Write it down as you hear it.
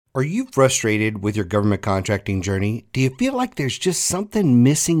Are you frustrated with your government contracting journey? Do you feel like there's just something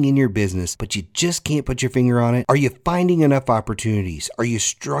missing in your business, but you just can't put your finger on it? Are you finding enough opportunities? Are you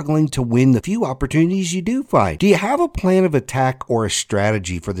struggling to win the few opportunities you do find? Do you have a plan of attack or a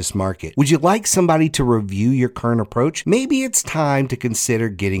strategy for this market? Would you like somebody to review your current approach? Maybe it's time to consider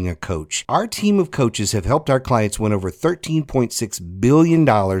getting a coach. Our team of coaches have helped our clients win over $13.6 billion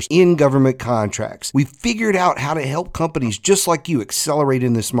in government contracts. We've figured out how to help companies just like you accelerate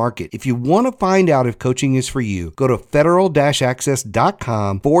in this market. If you want to find out if coaching is for you, go to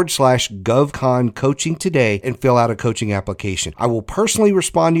federal-access.com/GovCon coaching today and fill out a coaching application. I will personally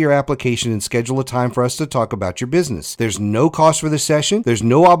respond to your application and schedule a time for us to talk about your business. There's no cost for the session. There's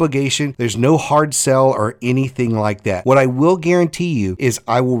no obligation. There's no hard sell or anything like that. What I will guarantee you is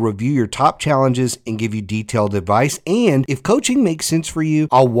I will review your top challenges and give you detailed advice. And if coaching makes sense for you,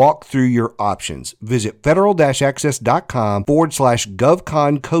 I'll walk through your options. Visit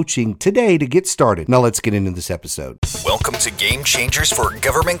federal-access.com/GovCon coaching today to get started. Now let's get into this episode. Welcome to Game Changers for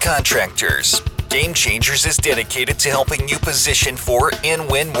Government Contractors. Game Changers is dedicated to helping you position for and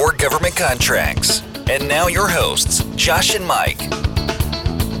win more government contracts. And now your hosts, Josh and Mike.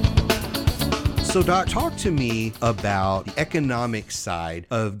 So Doc, talk to me about the economic side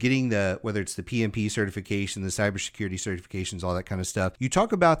of getting whether it's the PMP certification, the cybersecurity certifications, all that kind of stuff. You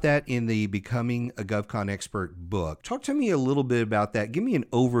talk about that in the Becoming a GovCon Expert book. Talk to me a little bit about that. Give me an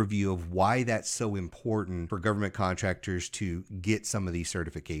overview of why that's so important for government contractors to get some of these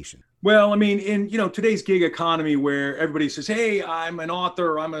certifications. Well, I mean, in today's gig economy where everybody says, hey, I'm an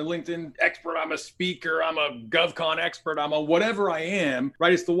author, I'm a LinkedIn expert, I'm a speaker, I'm a GovCon expert, I'm a whatever I am,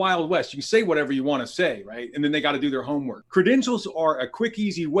 right? It's the Wild West. You can say whatever you want to say, right? And then they got to do their homework. Credentials are a quick,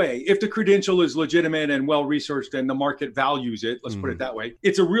 easy way. If the credential is legitimate and well-researched and the market values it, let's put it that way.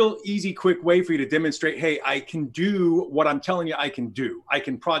 It's a real easy, quick way for you to demonstrate, hey, I can do what I'm telling you I can do. I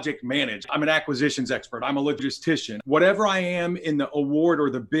can project manage. I'm an acquisitions expert. I'm a logistician. Whatever I am in the award or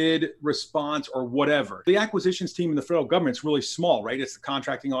the bid response or whatever. The acquisitions team in the federal government's really small, right? It's the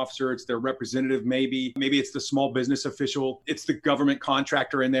contracting officer, it's their representative, maybe it's the small business official, it's the government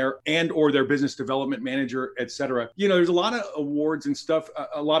contractor in there and or their business development manager, et cetera. There's a lot of awards and stuff,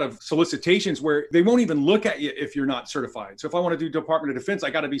 a lot of solicitations where they won't even look at you if you're not certified. So if I want to do Department of Defense, I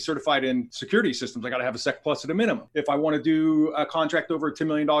got to be certified in security systems. I got to have a Sec Plus at a minimum. If I want to do a contract over $10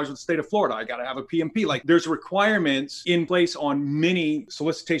 million with the state of Florida, I got to have a PMP. Like there's requirements in place on many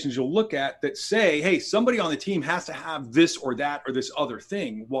solicitations you'll look at that say, hey, somebody on the team has to have this or that or this other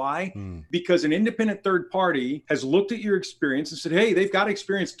thing. Why? Because an independent third party has looked at your experience and said, hey, they've got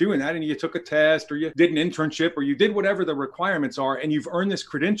experience doing that. And you took a test or you did an internship or you did whatever the requirements are and you've earned this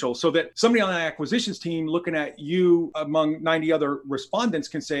credential so that somebody on the acquisitions team looking at you among 90 other respondents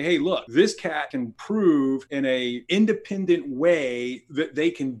can say, hey, look, this cat can prove in a independent way that they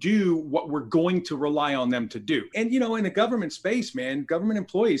can do what we're going to rely on them to do. And, in the government space, man, government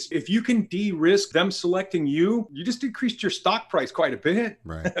employees, if you can de-risk them selecting you, you just decreased your stock price quite a bit.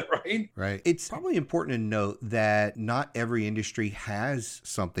 Right. Right. It's probably important to note that not every industry has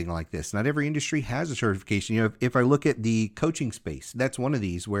something like this. Not every industry has a certification. If I look at the coaching space, that's one of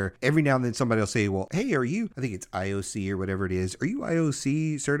these where every now and then somebody will say, well, hey, I think it's IOC or whatever it is. Are you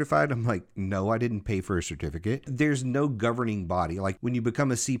IOC certified? I'm like, no, I didn't pay for a certificate. There's no governing body. Like when you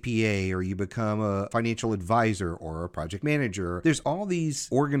become a CPA or you become a financial advisor or a project manager, there's all these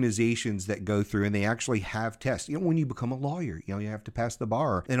organizations that go through and they actually have tests. When you become a lawyer, you have to pass the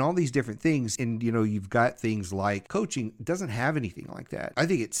bar and all these different things. And, you've got things like coaching doesn't have anything like that. I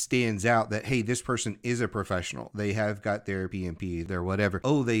think it stands out that, hey, this person is a professional. They have got their PMP, their whatever.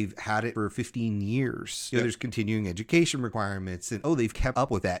 Oh, they've had it for 15 years. There's continuing education requirements and, they've kept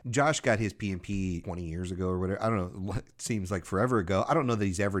up with that. Josh got his PMP 20 years ago or whatever. I don't know. It seems like forever ago. I don't know that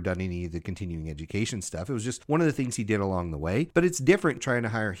he's ever done any of the continuing education stuff. It was just one of the things he did along the way, but it's different trying to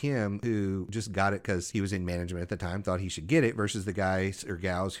hire him who just got it because he was in management at the time, thought he should get it, versus the guys or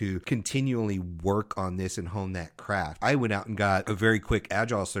gals who continually work on this and hone that craft. I went out and got a very quick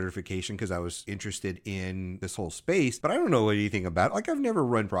Agile certification because I was interested in this whole space, but I don't know anything about it. Like I've never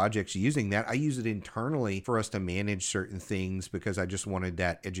run projects using that. I use it internally for us to manage certain things because I just wanted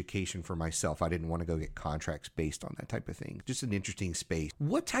that education for myself. I didn't want to go get contracts based on that type of thing. Just an interesting space.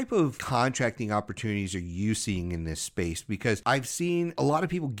 What type of contracting opportunities are you seeing in this space? Because I've seen a lot of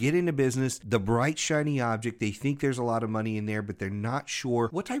people get into business, the bright, shiny object, they think there's a lot of money in there, but they're not sure.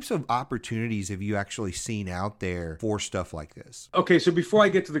 What types of opportunities have you actually seen out there for stuff like this? Okay, so before I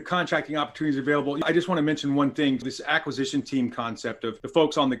get to the contracting opportunities available, I just want to mention one thing, this acquisition team concept of the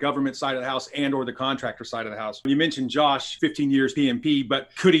folks on the government side of the house and or the contractor side of the house. You mentioned Josh, 15 years PMP, but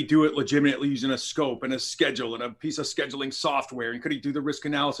could he do it legitimately using a scope and a schedule and a piece of scheduling software? And could he do the risk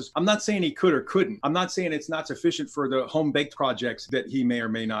analysis? I'm not saying he could or couldn't. I'm not saying it's not sufficient for the home-baked projects that he may or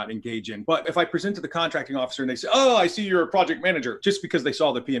may not engage in. But if I present to the contracting officer and they say, oh, I see you're a project manager, just because they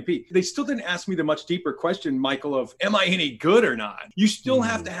saw the PMP, they still didn't ask me the much deeper question, Michael, of am I any good or not? You still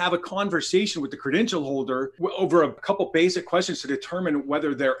have to have a conversation with the credential holder over a couple basic questions to determine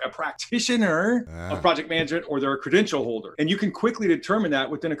whether they're a practitioner of project management or they're a credential holder. And you can quickly determine that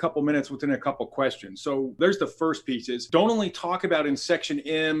within a couple minutes, within a couple questions. So there's the first piece is don't only talk about in section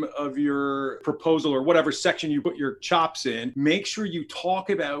M of your proposal or whatever section you put your chops in, make sure you talk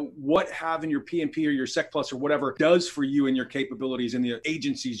about what having your PMP or your Sec Plus or whatever does for you and your capabilities in the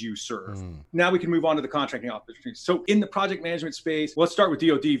agencies you serve. Now we can move on to the contracting opportunities. So in the project management space, let's start with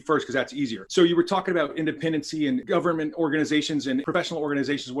DoD first because that's easier. So you were talking about independency and government organizations and professional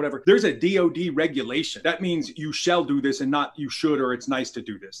organizations, whatever. There's a DoD regulation. That means you shall do this and not you should or it's nice to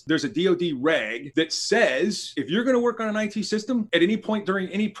do this. There's a DoD reg that says if you're going to work on an IT system at any point during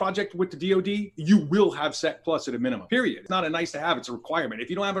any project with the DoD, you will have Sec Plus at a minimum, period. It's not a nice to have, it's a requirement. If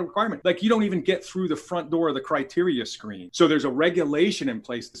you don't have a requirement, like you don't even get through the front door of the criteria screen. So there's a regulation in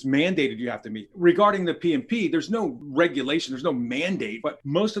place that's mandated you have to meet. Regarding the PMP, there's no regulation, there's no mandate, but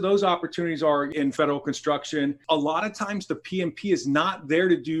most of those opportunities are in federal construction. A lot of times the PMP is not there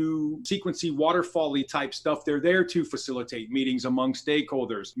to do sequencey, waterfall-y type stuff. They're there to facilitate meetings among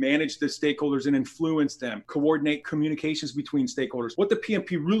stakeholders, manage the stakeholders and influence them, coordinate communications between stakeholders. What the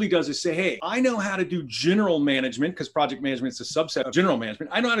PMP really does is say, hey, I know how to do general management because project management is a subset of general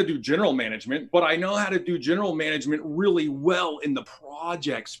management. I know how to do general management, but I know how to do general management really well in the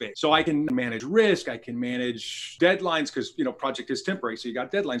project space. So I can manage risk, I can manage deadlines because, project is temporary. So you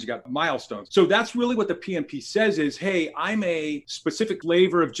got deadlines, you got milestones. So that's really what the PMP says is, hey, I'm a specific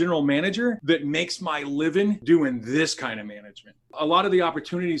flavor of general manager that makes my living doing this kind of management. A lot of the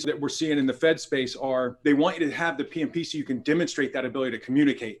opportunities that we're seeing in the Fed space are they want you to have the PMP so you can demonstrate that ability to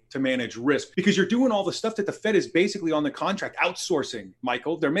communicate, to manage risk, because you're doing all the stuff that the Fed is basically on the contract outsourcing,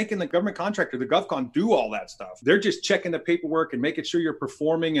 Michael. They're making the government contractor, the GovCon, do all that stuff. They're just checking the paperwork and making sure you're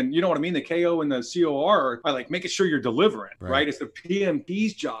performing. And you know what I mean? The KO and the COR are like making sure you're delivering, right? It's the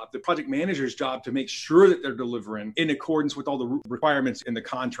PMP's job, the project manager's job to make sure that they're delivering in accordance with all the requirements in the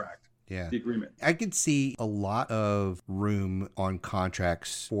contract. Yeah. The agreement. I could see a lot of room on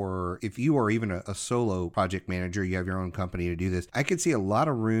contracts for if you are even a solo project manager, you have your own company to do this. I could see a lot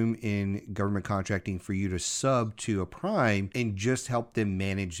of room in government contracting for you to sub to a prime and just help them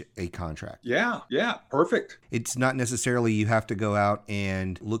manage a contract. Yeah. Perfect. It's not necessarily you have to go out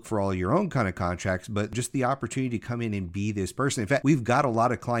and look for all your own kind of contracts, but just the opportunity to come in and be this person. In fact, we've got a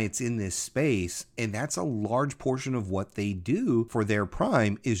lot of clients in this space, and that's a large portion of what they do for their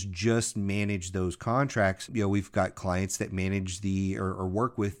prime is just manage those contracts. We've got clients that manage or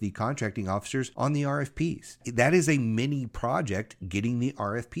work with the contracting officers on the RFPs. That is a mini project getting the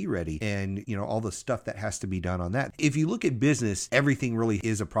RFP ready and, all the stuff that has to be done on that. If you look at business, everything really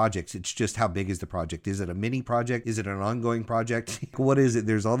is a project. It's just how big is the project? Is it a mini project? Is it an ongoing project? What is it?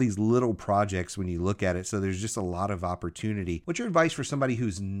 There's all these little projects when you look at it. So there's just a lot of opportunity. What's your advice for somebody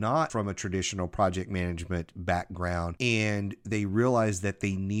who's not from a traditional project management background and they realize that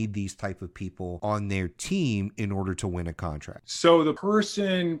they need these type of people on their team in order to win a contract? So the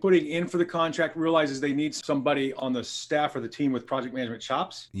person putting in for the contract realizes they need somebody on the staff or the team with project management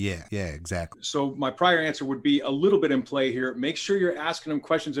chops? Yeah, exactly. So my prior answer would be a little bit in play here. Make sure you're asking them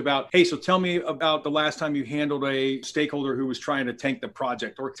questions about, hey, so tell me about the last time you handled a stakeholder who was trying to tank the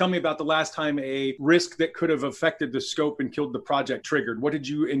project, or tell me about the last time a risk that could have affected the scope and killed the project triggered. What did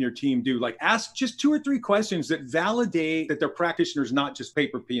you and your team do? Like ask just 2 or 3 questions that validate that they're practitioners, not just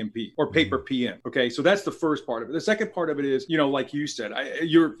paper PMP or paper PM. Okay. So that's the first part of it. The second part of it is, like you said,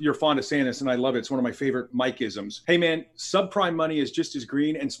 you're fond of saying this and I love it. It's one of my favorite Mike-isms. Hey man, subprime money is just as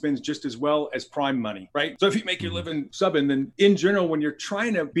green and spends just as well as prime money, right? So if you make your living subbing, then in general, when you're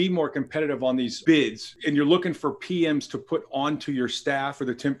trying to be more competitive on these bids and you're looking for PMs to put onto your staff for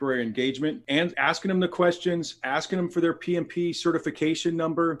the temporary engagement and asking them the questions, asking them for their PMP certification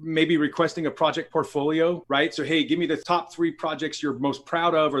number, maybe requesting a project portfolio, right? So, hey, give me the top 3 projects you're most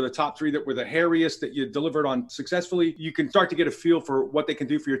proud of or or the top 3 that were the hairiest that you delivered on successfully, you can start to get a feel for what they can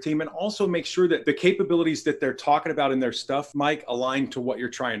do for your team, and also make sure that the capabilities that they're talking about in their stuff, Mike, align to what you're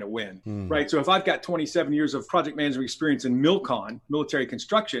trying to win, right? So if I've got 27 years of project management experience in MILCON, military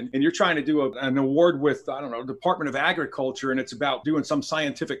construction, and you're trying to do an award with, I don't know, Department of Agriculture, and it's about doing some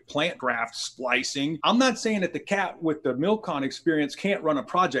scientific plant graft splicing, I'm not saying that the cat with the MILCON experience can't run a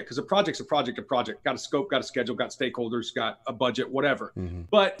project, because a project's a project, got a scope, got a schedule, got stakeholders, got a budget, whatever.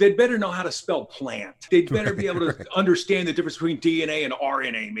 But they'd better know how to spell plant. They'd better be able to understand the difference between DNA and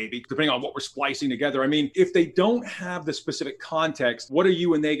RNA, maybe, depending on what we're splicing together. I mean, if they don't have the specific context, what are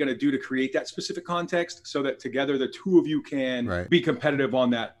you and they going to do to create that specific context so that together the two of you can be competitive on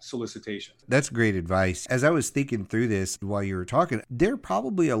that solicitation? That's great advice. As I was thinking through this while you were talking, there are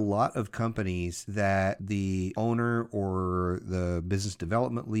probably a lot of companies that the owner or the business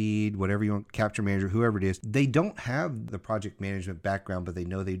development lead, whatever you want, capture manager, whoever it is, they don't have the project management background, but they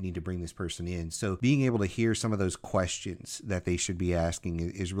know they need to bring this person in. So being able to hear some of those questions that they should be asking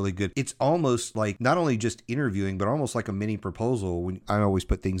is really good. It's almost like not only just interviewing, but almost like a mini proposal. When I always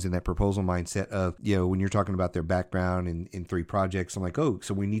put things in that proposal mindset of, when you're talking about their background in 3 projects, I'm like, oh,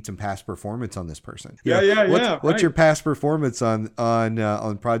 so we need some past performance on this person. What's your past performance on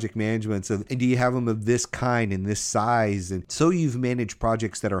project management? So, and do you have them of this kind and this size? And so you've managed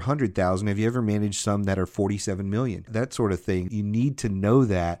projects that are 100,000. Have you ever managed some that are 47 million? That sort of thing. You need to know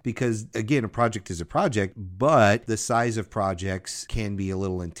that because, again, a project is a project, but the size of projects can be a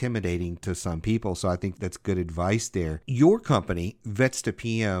little intimidating to some people. So I think that's good advice there. Your company, Vets to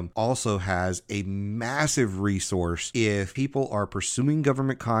PM, also has a massive resource if people are pursuing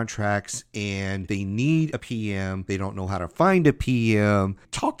government contracts and they need a PM, they don't know how to find a PM.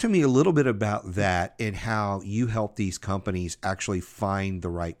 Talk to me a little bit about that and how you help these companies actually find the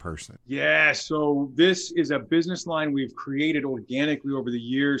right person. Yeah, so this is a business line we've created organically over the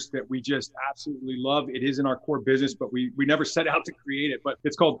years that we just absolutely love. It is in our core business, but we never set out to create it, but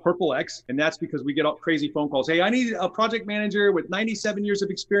it's called Purple X. And that's because we get all crazy phone calls. Hey, I need a project manager with 97 years of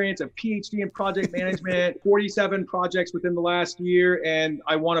experience, a PhD in project management, 47 projects within the last year, and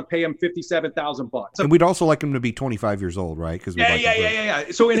I want to pay him $57,000. And we'd also like them to be 25 years old, right? Because yeah.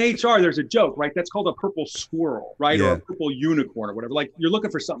 So in HR, there's a joke, right? That's called a purple squirrel, right? Or a purple unicorn or whatever. Like you're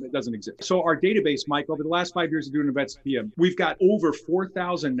looking for something that doesn't exist. So our database, Mike, over the last 5 years of doing Vets to PM, we've got over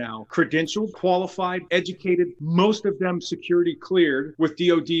 4,000 now credentialed, qualified, educated, most of them security cleared with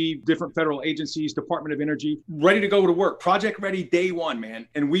DOD, different federal agencies, Department of Energy, ready to go to work, project ready day one, man.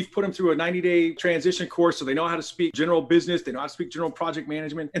 And we've put them through a 90-day transition course so they know how to speak general business, they know how to speak general project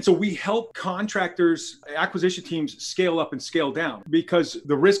management. And so we help contractors, acquisition teams scale up and scale down because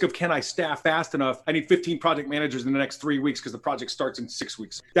the risk of can I staff fast enough? I need 15 project managers in the next 3 weeks because the project starts in 6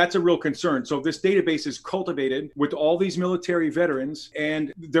 weeks. That's a real concern. So this database is cultivated with all these military veterans,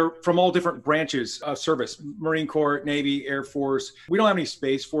 and they're from all different branches of service, Marine Corps, Navy, Air Force. We don't have any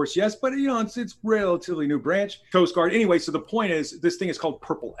Space Force, yes, but it's relatively new branch, Coast Guard. Anyway, so the point is this thing is called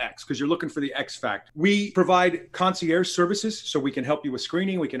Purple X because you're looking for the X factor. We provide concierge services, so we can help you with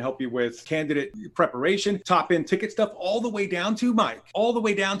screening, we can help you with candidate preparation, top end ticket stuff, all the way down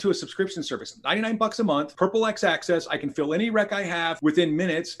to a subscription service, $99 a month, Purple X access. I can fill any rec I have within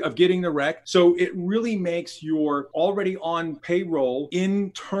minutes of getting the rec. So it really makes your already on payroll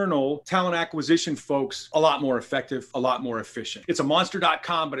internal talent acquisition folks a lot more effective, a lot more efficient. It's a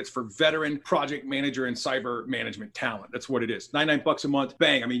monster.com, but it's for veteran project manager and cyber management talent. That's what it is. $99 a month.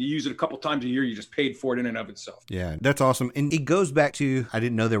 Bang. I mean, you use it a couple times a year. You just paid for it in and of itself. Yeah, that's awesome. And it goes back to, I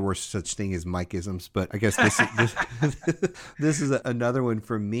didn't know there were such thing as Mike-isms, but I guess this is another one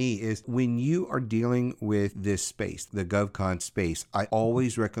for me is when you are dealing with this space, the GovCon space, I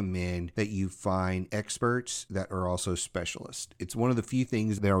always recommend that you find experts that are also specialists. It's one of the few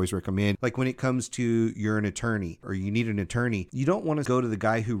things that I always recommend. Like when it comes to you're an attorney or you need an attorney, you don't want to go to the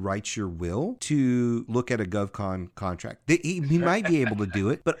guy who writes your will to look at a GovCon contract. He might be able to do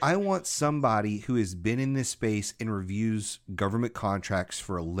it, but I want somebody who has been in this space and reviews government contracts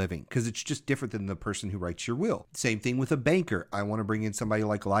for a living because it's just different than the person who writes your will. Same thing with a banker. I want to bring in somebody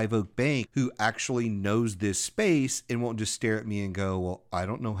like Live Oak Bank who actually knows this space and won't just stare at me and go, well, I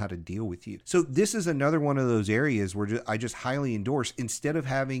don't know how to deal with you. So this is another one of those areas where I just highly endorse, instead of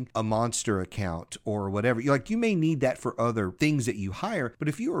having a monster account or whatever, you may need that for other things that you hire, but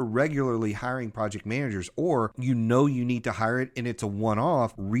if you are regularly hiring project managers or you need to hire it and it's a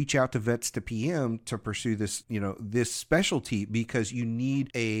one-off, reach out to Vets to PM to pursue this, this specialty because you need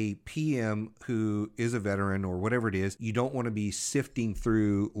a PM who is a veteran or whatever it is. You don't want to be sifting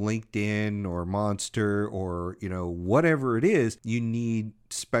through LinkedIn or Monster or, whatever it is. You need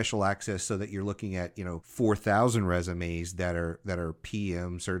special access so that you're looking at, 4,000 resumes that are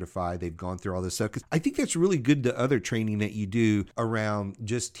PM certified. They've gone through all this stuff. 'Cause I think that's really good, the other training that you do around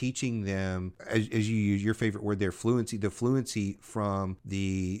just teaching them, as you use your favorite word there, the fluency from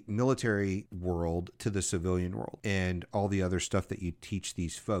the military world to the civilian world and all the other stuff that you teach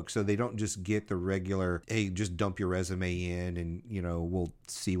these folks. So they don't just get the regular, hey, just dump your resume in and, we'll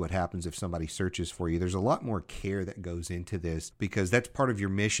see what happens if somebody searches for you. There's a lot more care that goes into this because that's part of your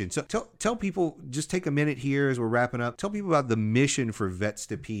mission. So tell people, just take a minute here as we're wrapping up. Tell people about the mission for Vets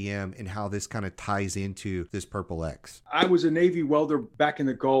to PM and how this kind of ties into this Purple X. I was a Navy welder back in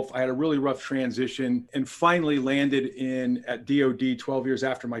the Gulf. I had a really rough transition and finally landed at DOD 12 years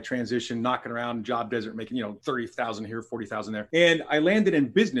after my transition, knocking around in job desert, making, 30,000 here, 40,000 there. And I landed in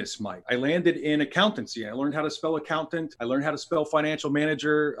business, Mike. I landed in accountancy. I learned how to spell accountant. I learned how to spell financial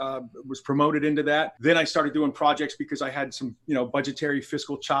manager, was promoted into that. Then I started doing projects because I had some, budgetary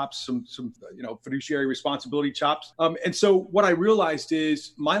fiscal chops, some fiduciary responsibility chops. And so what I realized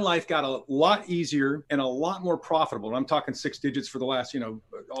is my life got a lot easier and a lot more profitable. And I'm talking 6 digits for the last,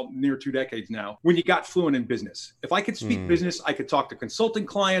 near 2 decades now, when you got fluent in business. If I could speak business, I could talk to consulting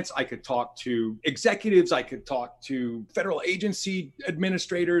clients. I could talk to executives. I could talk to federal agency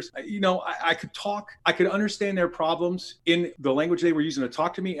administrators. I could understand their problems in the language they were using to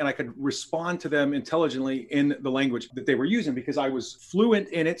talk to me, and I could respond to them intelligently in the language that they were using because I was fluent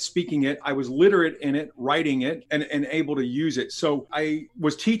in it, speaking it. I was literate in it, writing it, and able to use it. So I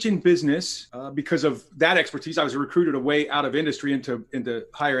was teaching business because of that expertise. I was recruited away out of industry into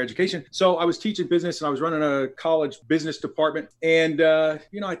higher education. So I was teaching business and I was running a college business department. And,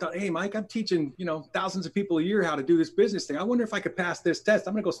 I thought, hey, Mike, I'm teaching, thousands of people a year how to do this business thing. I wonder if I could pass this test.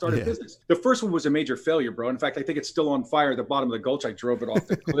 I'm going to go start a business. The first one was a major failure, bro. In fact, I think it's still on fire at the bottom of the gulch. I drove it off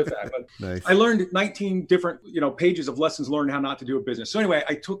the cliff at. But nice. I learned 19 different, pages of lessons learned how not to do a business. So anyway,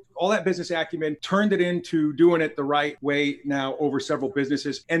 I took all that business acumen, turned it into doing it the right way now over several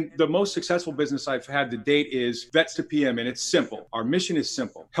businesses. And the most successful business I've had to date is Vets to PM. And it's simple. Our mission is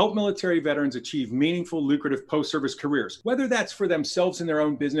simple. Help military veterans achieve meaningful, lucrative post-service careers, whether that's for themselves in their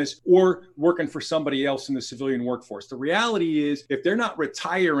own business or working for somebody else in the civilian workforce. The reality is if they're not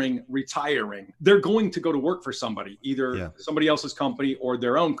retiring, they're going to go to work for somebody, either somebody else's company or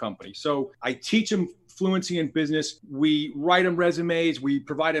their own company. So I teach them fluency in business. We write them resumes. We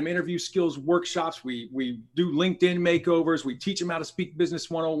provide them interview skills workshops. We do LinkedIn makeovers. We teach them how to speak business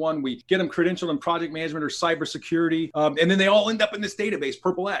 101. We get them credentialed in project management or cybersecurity. And then they all end up in this database,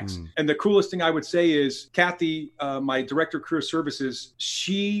 Purple X. And the coolest thing I would say is Kathy, my director of career services,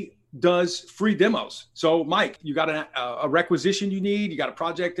 she does free demos. So Mike, you got a requisition you need, you got a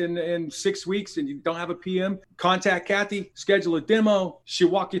project in 6 weeks and you don't have a PM, contact Kathy, schedule a demo. She'll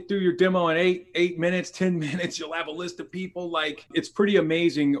walk you through your demo in 8 minutes, 10 minutes. You'll have a list of people. Like, it's pretty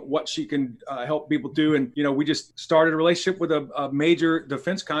amazing what she can help people do. And, we just started a relationship with a major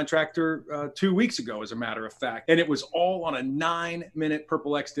defense contractor 2 weeks ago, as a matter of fact. And it was all on a 9-minute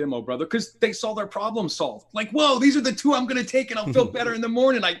Purple X demo, brother, because they saw their problem solved. Like, whoa, these are the 2 I'm going to take and I'll feel better in the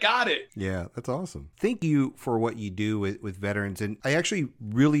morning. I got it. Yeah, that's awesome. Thank you for what you do with veterans. And I actually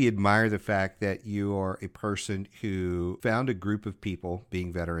really admire the fact that you are a person who found a group of people,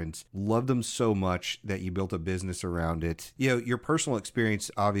 being veterans, loved them so much that you built a business around it. Your personal experience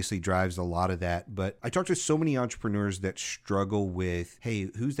obviously drives a lot of that, but I talk to so many entrepreneurs that struggle with,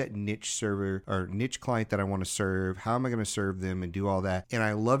 hey, who's that niche server or niche client that I want to serve? How am I going to serve them and do all that? And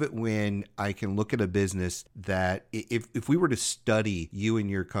I love it when I can look at a business that if we were to study you and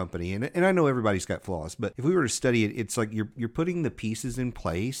your company, and I know everybody's got flaws, but if we were to study it, it's like you're putting the pieces in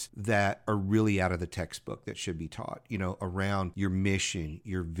place that are really out of the textbook that should be taught, around your mission,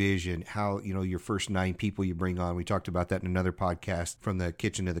 your vision, how, your first 9 people you bring on. We talked about that in another podcast, From the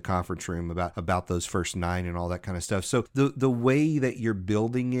Kitchen to the Conference Room, about those first 9 and all that kind of stuff. So the way that you're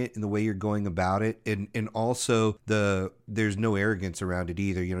building it and the way you're going about it, and also there's no arrogance around it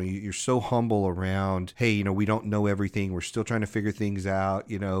either. You're so humble around, hey, we don't know everything. We're still trying to figure things out,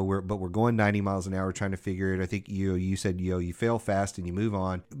 but we're going 90 miles an hour trying to figure it. I think you said, you fail fast and you move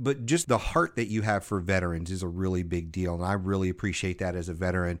on. But just the heart that you have for veterans is a really big deal. And I really appreciate that as a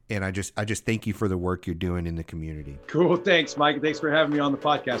veteran. And I just thank you for the work you're doing in the community. Cool. Thanks, Mike. Thanks for having me on the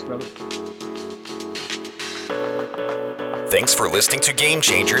podcast, brother. Thanks for listening to Game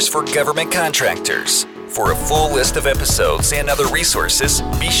Changers for Government Contractors. For a full list of episodes and other resources,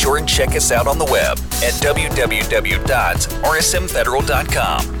 be sure and check us out on the web at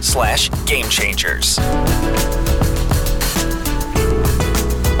www.rsmfederal.com/gamechangers.